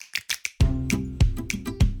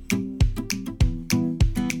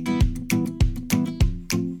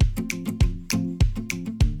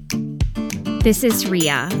This is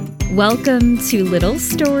Ria. Welcome to Little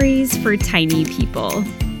Stories for Tiny People.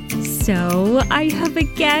 So, I have a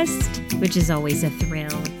guest, which is always a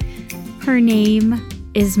thrill. Her name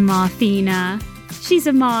is Mothina. She's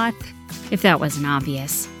a moth, if that wasn't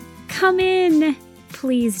obvious. Come in.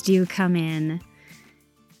 Please do come in.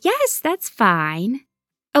 Yes, that's fine.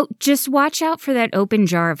 Oh, just watch out for that open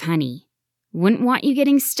jar of honey. Wouldn't want you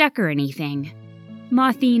getting stuck or anything.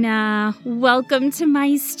 Mothina, welcome to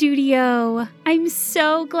my studio. I'm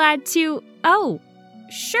so glad to... Oh,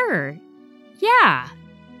 sure. Yeah.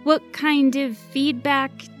 What kind of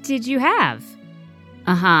feedback did you have?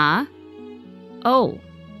 Uh-huh. Oh,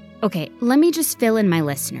 okay, let me just fill in my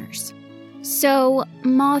listeners. So,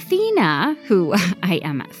 Mothina, who I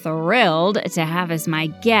am thrilled to have as my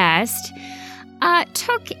guest,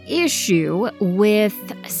 took issue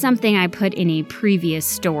with something I put in a previous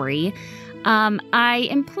story. I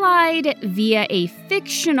implied via a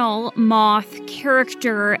fictional moth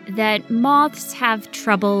character that moths have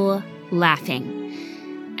trouble laughing.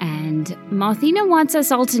 And Mothina wants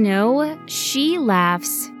us all to know she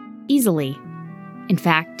laughs easily. In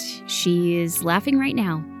fact, she is laughing right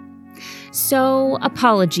now. So,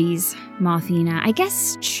 apologies, Mothina. I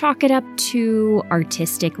guess chalk it up to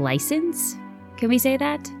artistic license? Can we say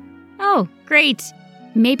that? Oh, great.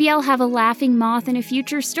 Maybe I'll have a laughing moth in a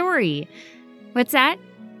future story. What's that?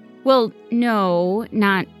 Well, no,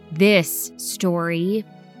 not this story,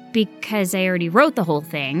 because I already wrote the whole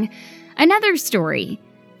thing. Another story,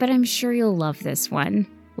 but I'm sure you'll love this one.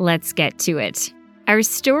 Let's get to it. Our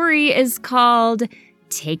story is called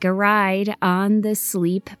Take a Ride on the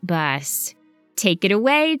Sleep Bus. Take it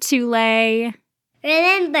away, Tule.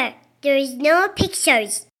 Remember, there is no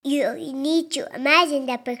pictures. You need to imagine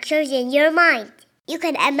the pictures in your mind. You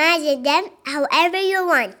can imagine them however you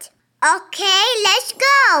want. Okay, let's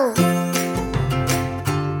go!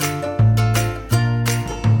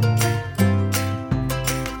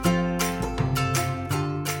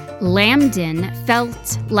 Lambden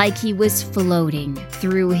felt like he was floating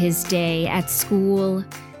through his day at school.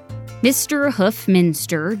 Mr.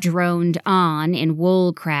 Hoofminster droned on in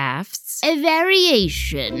Woolcrafts. A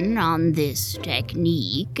variation on this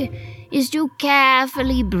technique is to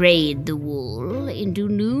carefully braid the wool into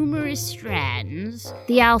numerous strands.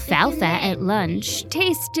 The alfalfa at lunch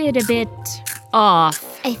tasted a bit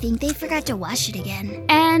off. I think they forgot to wash it again.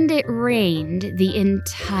 And it rained the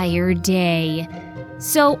entire day.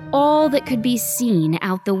 So all that could be seen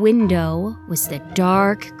out the window was the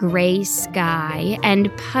dark gray sky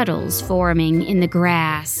and puddles forming in the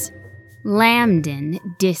grass. Lambden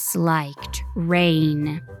disliked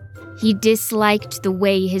rain. He disliked the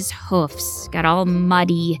way his hoofs got all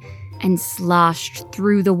muddy and sloshed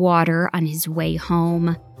through the water on his way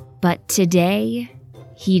home. But today,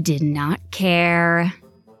 he did not care.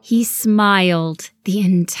 He smiled the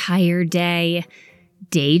entire day,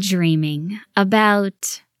 daydreaming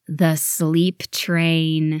about the sleep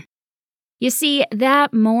train. You see,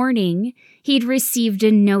 that morning, he'd received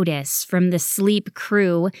a notice from the sleep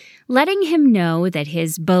crew letting him know that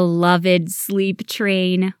his beloved sleep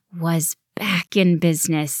train was back in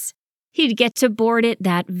business. He'd get to board it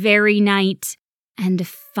that very night and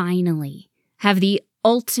finally have the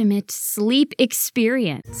ultimate sleep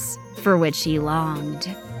experience for which he longed.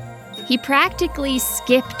 He practically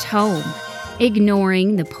skipped home,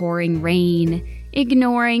 ignoring the pouring rain,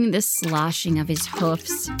 ignoring the sloshing of his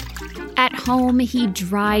hoofs. At home, he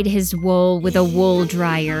dried his wool with a wool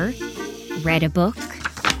dryer, read a book,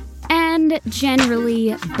 and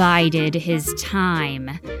generally bided his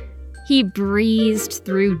time. He breezed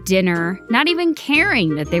through dinner, not even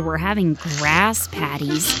caring that they were having grass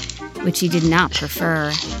patties, which he did not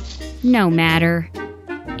prefer. No matter.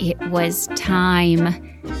 It was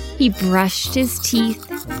time. He brushed his teeth,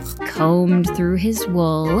 combed through his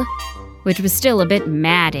wool, which was still a bit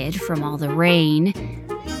matted from all the rain,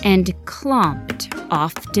 and clomped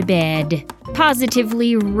off to bed,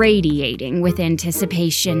 positively radiating with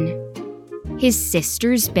anticipation. His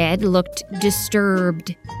sister's bed looked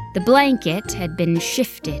disturbed. The blanket had been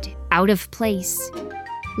shifted out of place.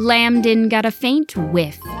 Lambden got a faint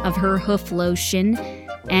whiff of her hoof lotion,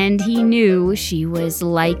 and he knew she was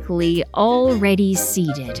likely already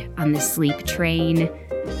seated on the sleep train.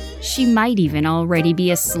 She might even already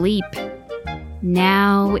be asleep.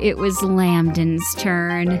 Now it was Lambden's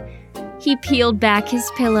turn. He peeled back his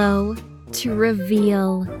pillow to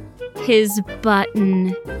reveal his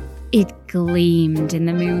button. It gleamed in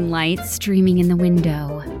the moonlight streaming in the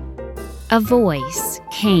window. A voice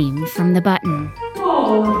came from the button.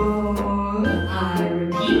 Oh, I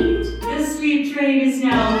repeat, the sleep train is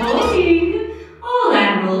now boarding. All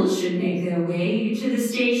animals should make their way to the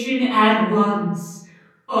station at once.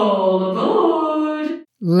 All aboard!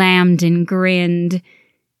 Lambden grinned.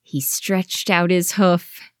 He stretched out his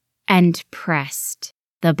hoof and pressed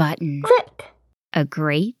the button. Click. A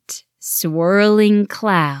great, swirling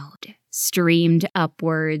cloud streamed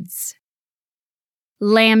upwards.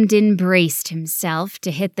 Lambden braced himself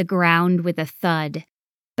to hit the ground with a thud,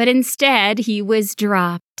 but instead he was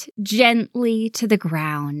dropped gently to the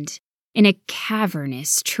ground in a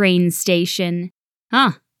cavernous train station.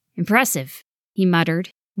 Impressive, he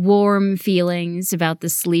muttered, warm feelings about the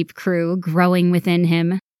sleep crew growing within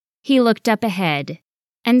him. He looked up ahead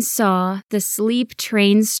and saw the sleep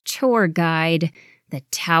train's tour guide, the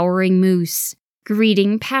Towering Moose,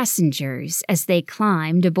 greeting passengers as they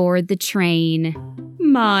climbed aboard the train.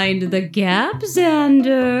 Mind the gap,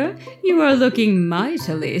 Xander. You are looking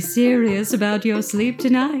mightily serious about your sleep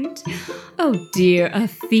tonight. Oh dear,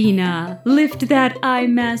 Athena, lift that eye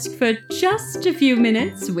mask for just a few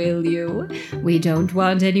minutes, will you? We don't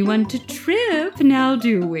want anyone to trip, now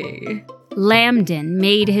do we? Lambden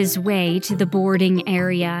made his way to the boarding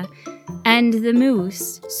area, and the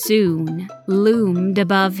moose soon loomed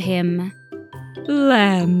above him.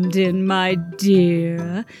 Lambden, my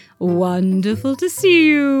dear, wonderful to see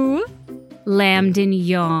you. Lambden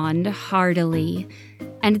yawned heartily,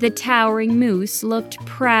 and the towering moose looked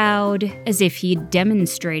proud, as if he'd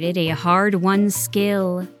demonstrated a hard-won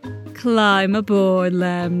skill. Climb aboard,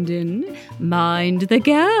 Lambden. Mind the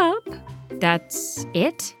gap. That's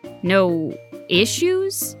it? No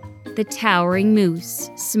issues? The towering moose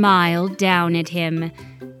smiled down at him.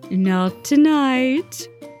 Not tonight.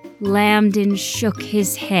 Lambden shook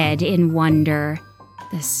his head in wonder.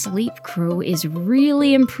 The sleep crew is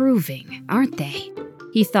really improving, aren't they?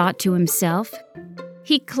 He thought to himself.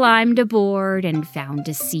 He climbed aboard and found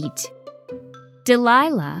a seat.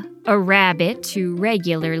 Delilah, a rabbit who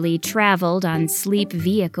regularly traveled on sleep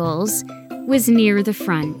vehicles, was near the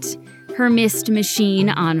front, her mist machine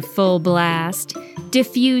on full blast,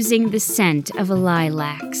 diffusing the scent of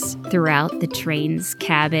lilacs throughout the train's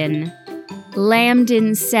cabin.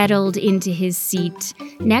 Lambden settled into his seat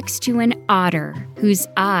next to an otter whose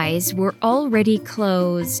eyes were already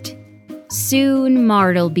closed. Soon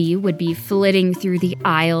Martleby would be flitting through the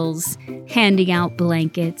aisles, handing out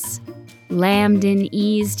blankets. Lambden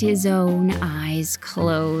eased his own eyes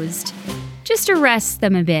closed, just to rest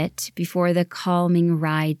them a bit before the calming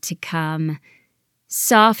ride to come.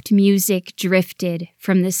 Soft music drifted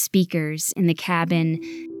from the speakers in the cabin,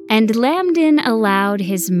 and Lambden allowed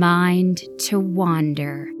his mind to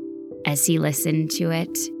wander as he listened to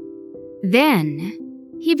it. Then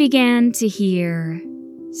he began to hear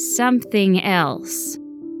something else.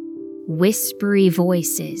 Whispery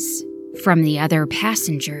voices from the other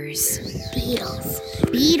passengers.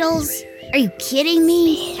 Beetles? Are you kidding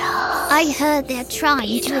me? I heard they're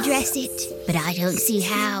trying to address it, but I don't see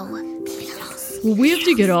how. Will we have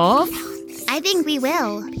to get off? I think we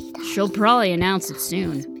will. She'll probably announce it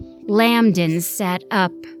soon. Lambden sat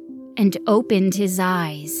up and opened his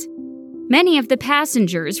eyes. Many of the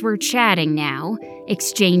passengers were chatting now,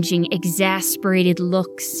 exchanging exasperated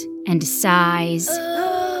looks and sighs.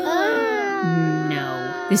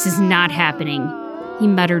 No, this is not happening, he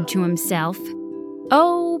muttered to himself.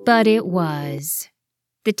 Oh, but it was.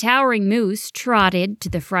 The towering moose trotted to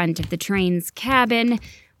the front of the train's cabin,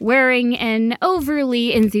 wearing an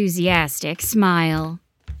overly enthusiastic smile.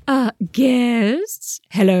 Guests,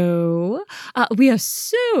 hello. We are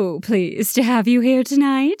so pleased to have you here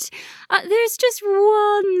tonight. There's just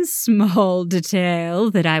one small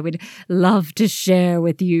detail that I would love to share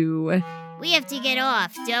with you. We have to get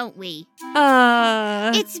off, don't we?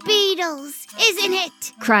 It's It's Beetles, isn't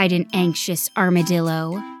it? Cried an anxious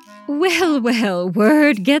armadillo. Well,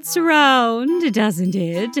 word gets around, doesn't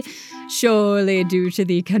it? Surely due to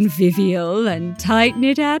the convivial and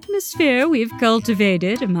tight-knit atmosphere we've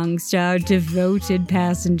cultivated amongst our devoted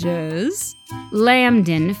passengers.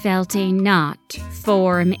 Lambden felt a knot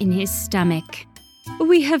form in his stomach.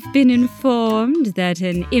 We have been informed that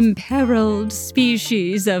an imperiled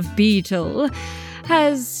species of beetle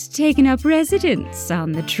has taken up residence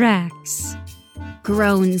on the tracks.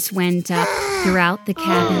 Groans went up throughout the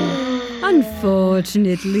cabin.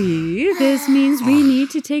 Unfortunately, this means we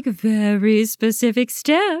need to take very specific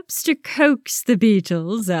steps to coax the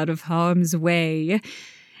beetles out of harm's way.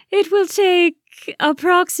 It will take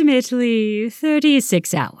approximately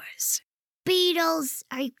 36 hours. Beetles,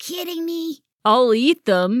 are you kidding me? I'll eat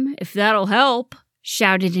them, if that'll help,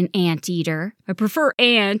 shouted an anteater. I prefer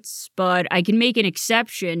ants, but I can make an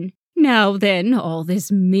exception. Now then, all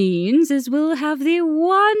this means is we'll have the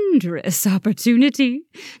wondrous opportunity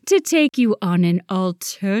to take you on an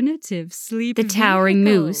alternative sleep The towering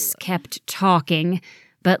vehicle." moose kept talking,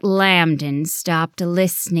 but Lambden stopped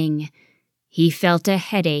listening. He felt a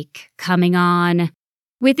headache coming on.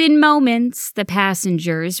 Within moments, the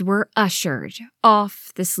passengers were ushered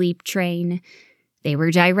off the sleep train. They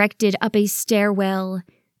were directed up a stairwell,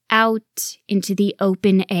 out into the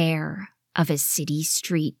open air of a city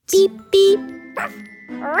street. Beep, beep.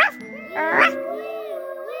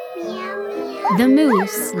 The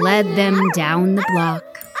moose led them down the block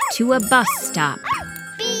to a bus stop.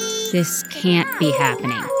 "This can't be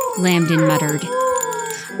happening," Lambden muttered.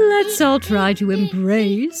 Let's all try to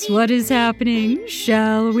embrace what is happening,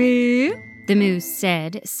 shall we? The moose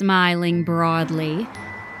said, smiling broadly.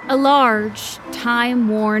 A large,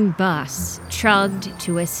 time-worn bus chugged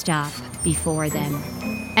to a stop before them,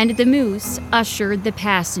 and the moose ushered the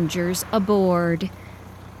passengers aboard.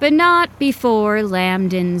 But not before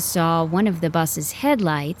Lambden saw one of the bus's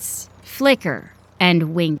headlights flicker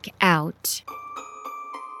and wink out.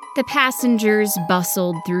 The passengers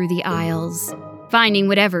bustled through the aisles, finding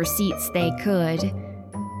whatever seats they could.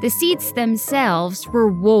 The seats themselves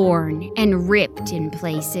were worn and ripped in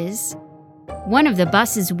places. One of the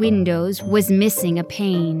bus's windows was missing a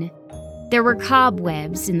pane. There were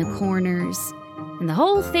cobwebs in the corners, and the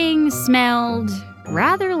whole thing smelled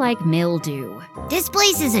rather like mildew. This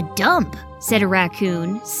place is a dump, said a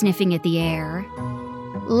raccoon, sniffing at the air.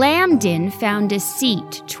 Lambden found a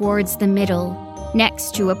seat towards the middle,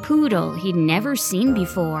 next to a poodle he'd never seen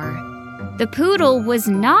before. The poodle was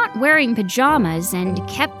not wearing pajamas and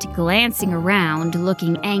kept glancing around,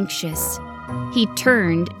 looking anxious. He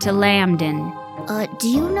turned to Lambden. Do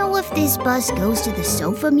you know if this bus goes to the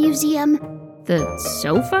Sofa Museum? The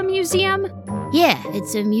Sofa Museum? Yeah,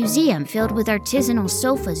 it's a museum filled with artisanal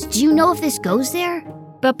sofas. Do you know if this goes there?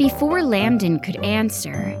 But before Lambden could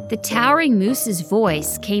answer, the towering moose's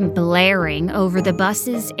voice came blaring over the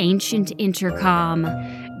bus's ancient intercom.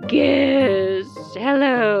 Guests,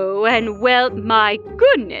 hello, and well, my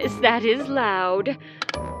goodness, that is loud.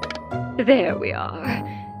 There we are.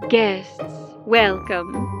 Guests,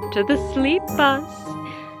 welcome to the Sleep Bus.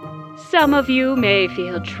 Some of you may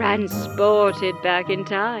feel transported back in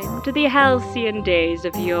time to the halcyon days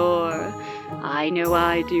of yore. I know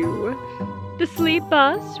I do. The Sleep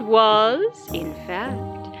Bus was, in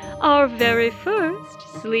fact, our very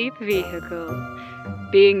first sleep vehicle.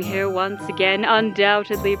 Being here once again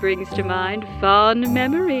undoubtedly brings to mind fond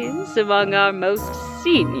memories among our most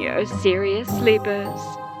senior serious sleepers.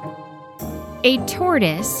 A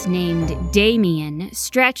tortoise named Damien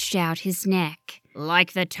stretched out his neck.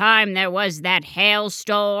 Like the time there was that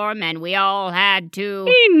hailstorm and we all had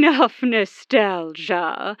to... Enough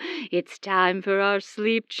nostalgia. It's time for our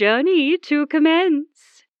sleep journey to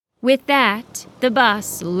commence. With that, the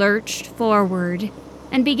bus lurched forward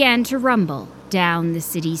and began to rumble down the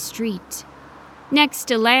city street. Next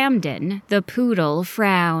to Lambden, the poodle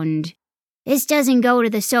frowned. This doesn't go to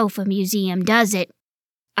the Sofa Museum, does it?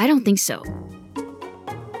 I don't think so.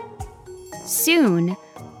 Soon,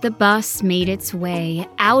 the bus made its way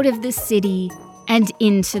out of the city and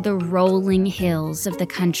into the rolling hills of the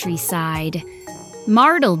countryside.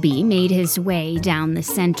 Martleby made his way down the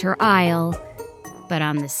center aisle, but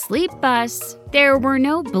on the sleep bus, there were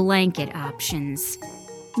no blanket options.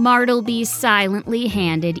 Martleby silently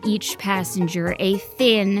handed each passenger a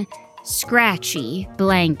thin, scratchy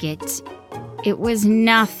blanket. It was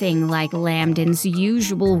nothing like Lambden's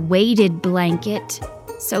usual weighted blanket,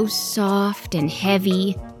 so soft and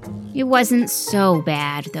heavy. It wasn't so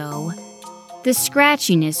bad, though. The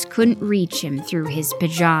scratchiness couldn't reach him through his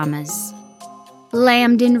pajamas.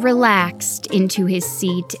 Lambden relaxed into his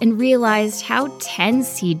seat and realized how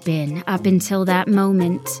tense he'd been up until that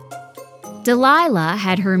moment. Delilah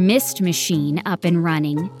had her mist machine up and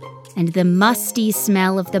running, and the musty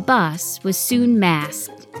smell of the bus was soon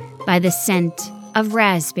masked by the scent of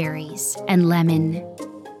raspberries and lemon.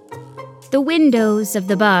 The windows of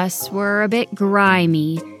the bus were a bit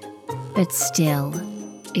grimy, but still,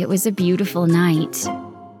 it was a beautiful night.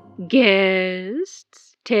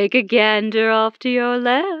 Guests, take a gander off to your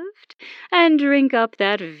left and drink up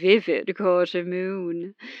that vivid quarter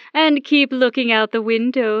moon, and keep looking out the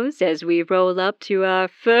windows as we roll up to our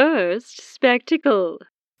first spectacle.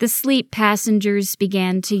 The sleep passengers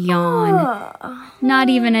began to yawn. Not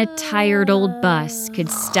even a tired old bus could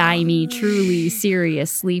stymie truly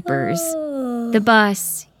serious sleepers. The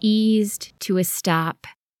bus eased to a stop,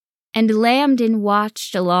 and Lambden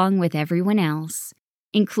watched along with everyone else,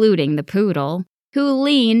 including the poodle, who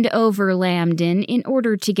leaned over Lambden in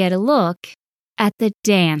order to get a look at the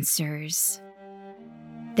dancers.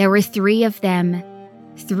 There were 3 of them,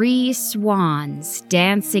 3 swans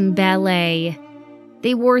dancing ballet.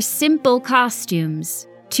 They wore simple costumes,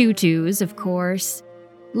 tutus, of course.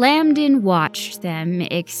 Lambden watched them,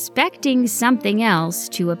 expecting something else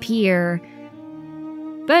to appear.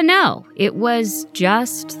 But no, it was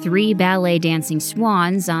just 3 ballet dancing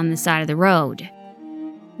swans on the side of the road.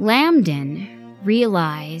 Lambden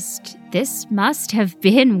realized this must have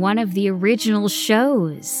been one of the original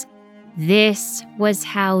shows. This was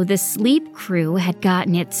how the Sleep Crew had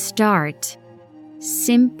gotten its start.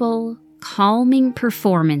 Simple, calming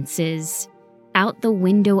performances out the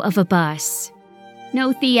window of a bus.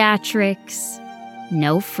 No theatrics,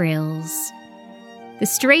 no frills. The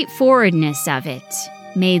straightforwardness of it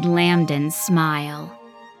made Lambden smile.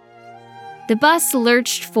 The bus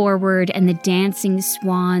lurched forward and the dancing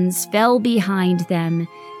swans fell behind them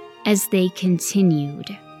as they continued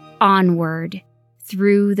onward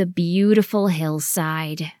through the beautiful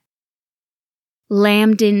hillside.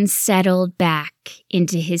 Lambden settled back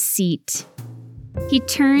into his seat. He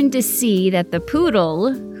turned to see that the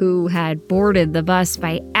poodle, who had boarded the bus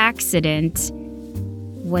by accident,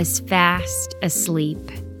 was fast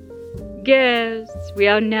asleep. Guests, we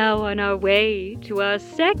are now on our way to our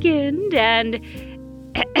second and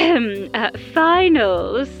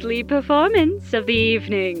final sleep performance of the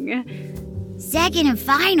evening. Second and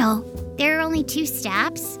final? There are only 2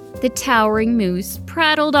 stops? The towering moose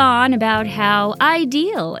prattled on about how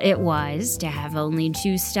ideal it was to have only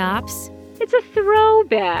 2 stops. It's a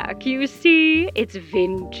throwback, you see. It's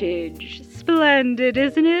vintage. Splendid,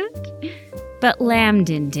 isn't it? But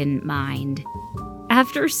Lambden didn't mind.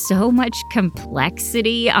 After so much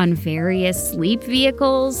complexity on various sleep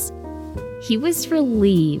vehicles, he was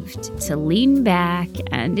relieved to lean back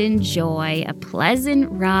and enjoy a pleasant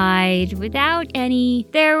ride without any.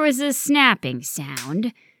 There was a snapping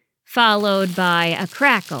sound, followed by a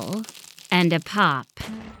crackle and a pop.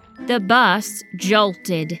 The bus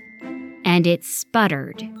jolted, and it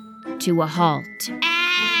sputtered to a halt.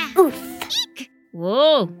 Oof!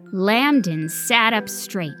 Whoa! Lambden sat up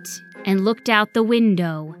straight and looked out the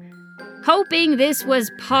window, hoping this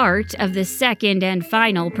was part of the second and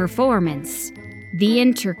final performance. The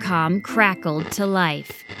intercom crackled to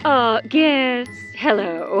life. Guests,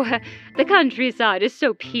 hello. The countryside is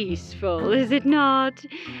so peaceful, is it not?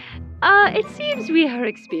 It seems we are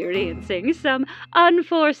experiencing some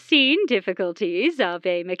unforeseen difficulties of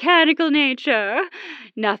a mechanical nature.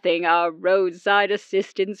 Nothing our roadside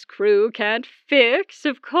assistance crew can't fix,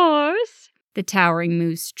 of course. The towering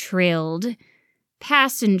moose trilled.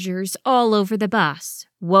 Passengers all over the bus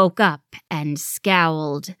woke up and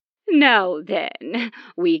scowled. Now then,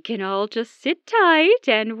 we can all just sit tight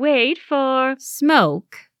and wait for...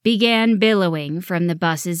 Smoke began billowing from the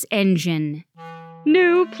bus's engine.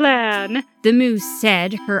 New plan, the moose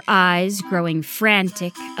said, her eyes growing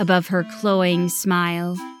frantic above her cloying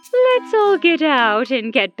smile. Let's all get out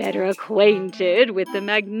and get better acquainted with the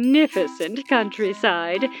magnificent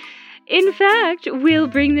countryside. In fact, we'll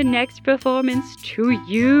bring the next performance to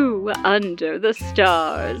you under the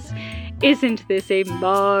stars. Isn't this a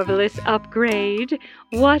marvelous upgrade?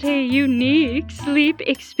 What a unique sleep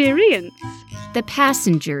experience. The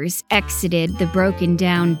passengers exited the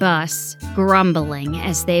broken-down bus, grumbling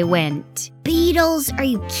as they went. Beatles, are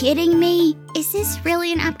you kidding me? Is this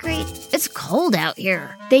really an upgrade? It's cold out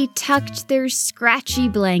here. They tucked their scratchy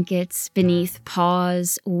blankets beneath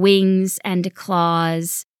paws, wings, and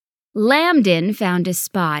claws. Lambden found a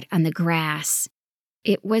spot on the grass.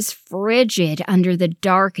 It was frigid under the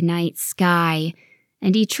dark night sky,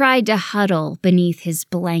 and he tried to huddle beneath his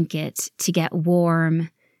blanket to get warm.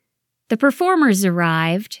 The performers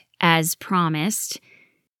arrived, as promised.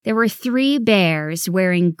 There were 3 bears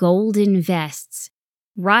wearing golden vests,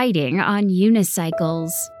 riding on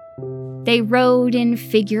unicycles. They rode in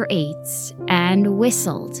figure 8s and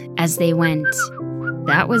whistled as they went.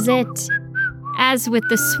 That was it. As with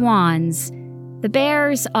the swans, the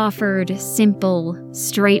bears offered simple,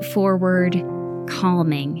 straightforward,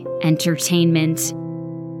 calming entertainment.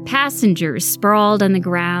 Passengers sprawled on the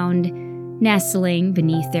ground, nestling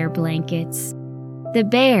beneath their blankets. The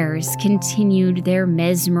bears continued their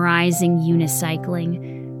mesmerizing unicycling,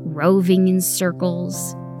 roving in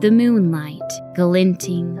circles, the moonlight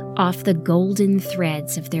glinting off the golden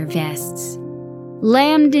threads of their vests.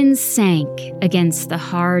 Lambden sank against the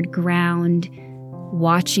hard ground,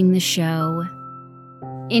 watching the show.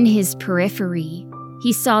 In his periphery,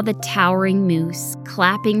 he saw the towering moose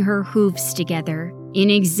clapping her hooves together in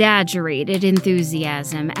exaggerated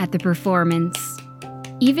enthusiasm at the performance.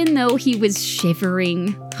 Even though he was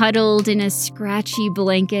shivering, huddled in a scratchy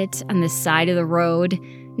blanket on the side of the road,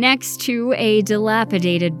 next to a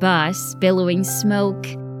dilapidated bus billowing smoke,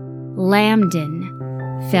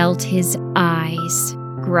 Lambden felt his eyes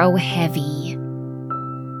grow heavy.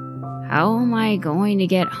 How am I going to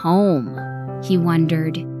get home? He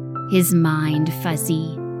wondered, his mind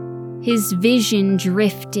fuzzy. His vision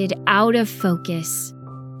drifted out of focus,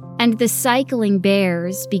 and the cycling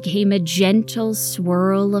bears became a gentle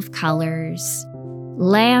swirl of colors.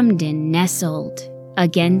 Lambden nestled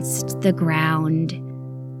against the ground.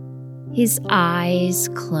 His eyes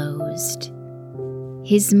closed.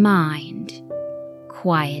 His mind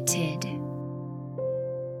quieted.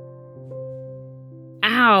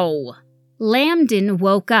 Ow! Lambden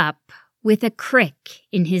woke up with a crick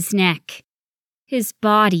in his neck. His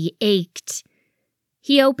body ached.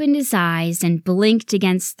 He opened his eyes and blinked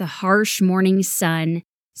against the harsh morning sun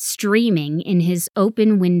streaming in his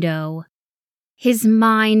open window. His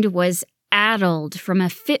mind was addled from a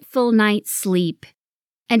fitful night's sleep,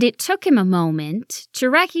 and it took him a moment to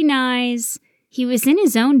recognize he was in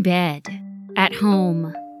his own bed, at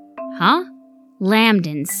home. Huh?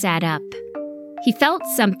 Lambden sat up. He felt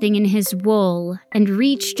something in his wool and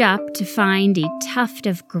reached up to find a tuft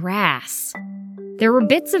of grass. There were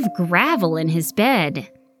bits of gravel in his bed.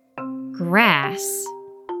 Grass.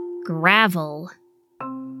 Gravel.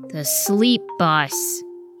 The sleep bus,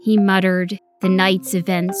 he muttered, the night's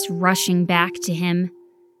events rushing back to him.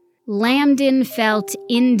 Lambden felt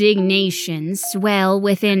indignation swell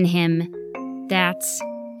within him. That's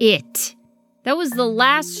it. That was the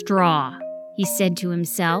last straw, he said to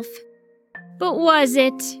himself. But was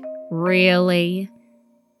it, really?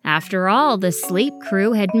 After all, the sleep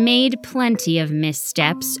crew had made plenty of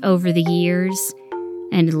missteps over the years,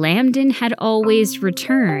 and Lambden had always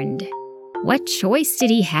returned. What choice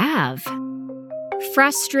did he have?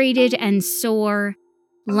 Frustrated and sore,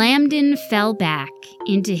 Lambden fell back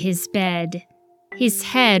into his bed, his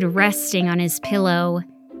head resting on his pillow.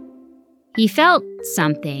 He felt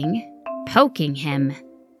something poking him.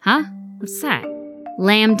 Huh? What's that?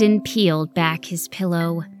 Lambden peeled back his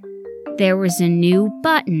pillow. There was a new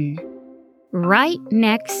button right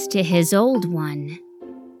next to his old one.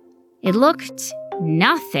 It looked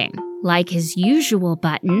nothing like his usual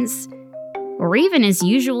buttons, or even his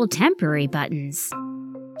usual temporary buttons.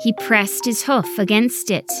 He pressed his hoof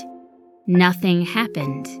against it. Nothing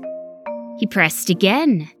happened. He pressed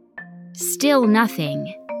again. Still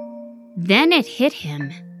nothing. Then it hit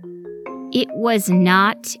him. It was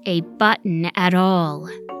not a button at all.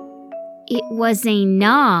 It was a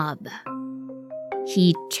knob.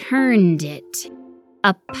 He turned it.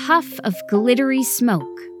 A puff of glittery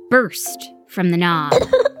smoke burst from the knob.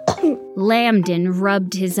 Lambden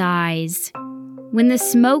rubbed his eyes. When the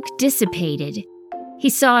smoke dissipated, he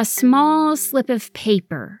saw a small slip of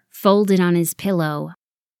paper folded on his pillow.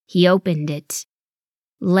 He opened it.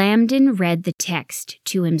 Lambden read the text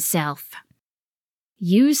to himself.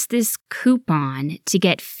 Use this coupon to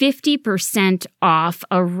get 50% off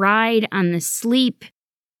a ride on the Sleep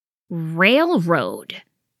Railroad.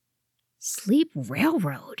 Sleep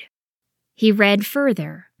Railroad. He read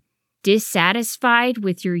further. Dissatisfied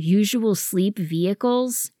with your usual sleep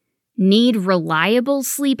vehicles? Need reliable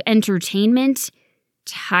sleep entertainment?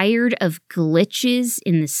 Tired of glitches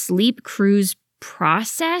in the sleep crew's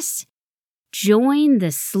process? Join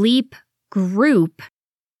the sleep group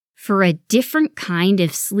for a different kind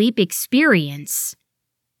of sleep experience.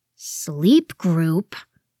 Sleep group?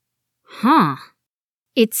 Huh.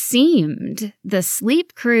 It seemed the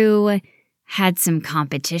sleep crew had some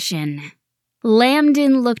competition.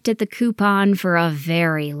 Lambden looked at the coupon for a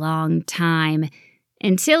very long time,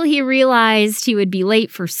 until he realized he would be late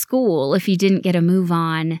for school if he didn't get a move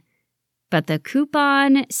on. But the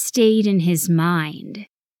coupon stayed in his mind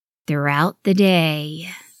throughout the day.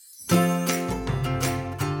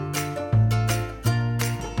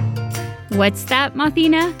 What's that,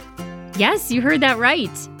 Mothina? Yes, you heard that right.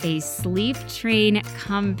 A sleep train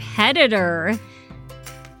competitor.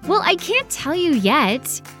 Well, I can't tell you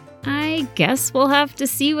yet. I guess we'll have to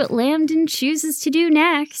see what Lambden chooses to do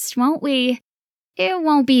next, won't we? It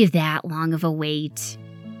won't be that long of a wait.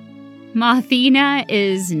 Mothina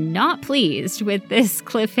is not pleased with this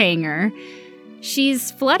cliffhanger.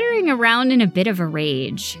 She's fluttering around in a bit of a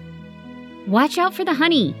rage. Watch out for the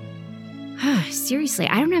honey. Seriously,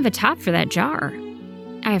 I don't have a top for that jar.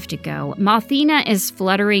 I have to go. Mothina is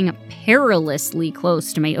fluttering perilously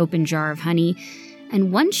close to my open jar of honey,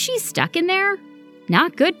 and once she's stuck in there,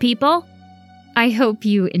 not good, people. I hope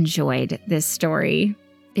you enjoyed this story.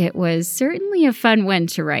 It was certainly a fun one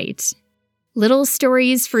to write. Little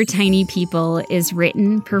Stories for Tiny People is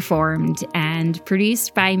written, performed, and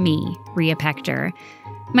produced by me, Rhea Pector.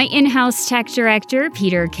 My in-house tech director,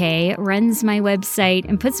 Peter Kay, runs my website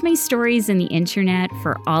and puts my stories in the internet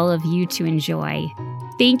for all of you to enjoy.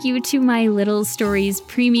 Thank you to my Little Stories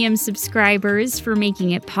Premium subscribers for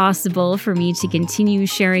making it possible for me to continue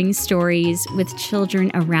sharing stories with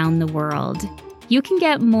children around the world. You can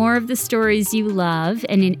get more of the stories you love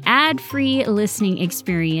and an ad-free listening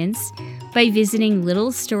experience by visiting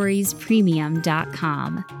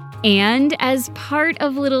littlestoriespremium.com. And as part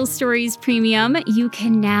of Little Stories Premium, you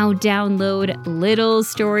can now download Little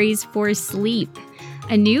Stories for Sleep,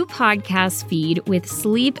 a new podcast feed with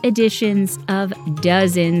sleep editions of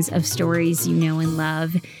dozens of stories you know and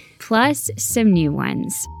love, plus some new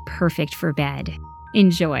ones, perfect for bed.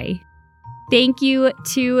 Enjoy. Thank you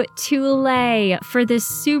to Tule for the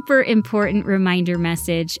super important reminder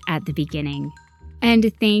message at the beginning.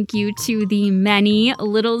 And thank you to the many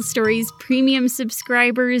Little Stories Premium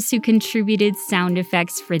subscribers who contributed sound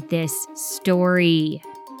effects for this story.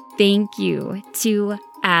 Thank you to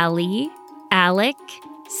Ali, Alec,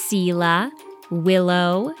 Sela,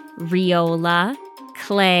 Willow, Riola,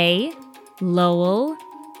 Clay, Lowell,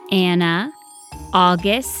 Anna,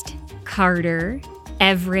 August, Carter,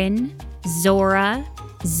 Evren, Zora,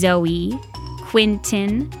 Zoe,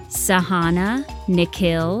 Quinton, Sahana,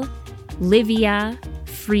 Nikhil, Livia,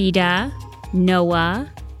 Frida, Noah,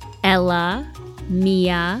 Ella,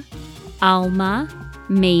 Mia, Alma,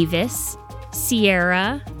 Mavis,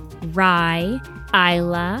 Sierra, Rye,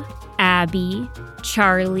 Isla, Abby,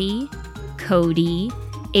 Charlie, Cody,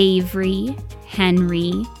 Avery,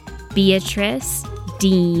 Henry, Beatrice,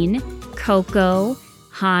 Dean, Coco,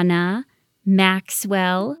 Hannah,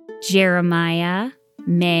 Maxwell, Jeremiah,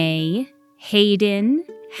 May, Hayden,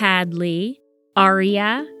 Hadley,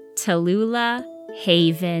 Aria, Tallulah,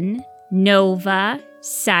 Haven, Nova,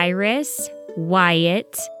 Cyrus,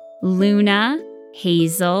 Wyatt, Luna,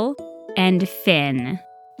 Hazel, and Finn.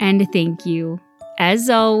 And thank you, as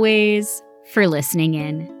always, for listening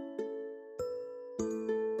in.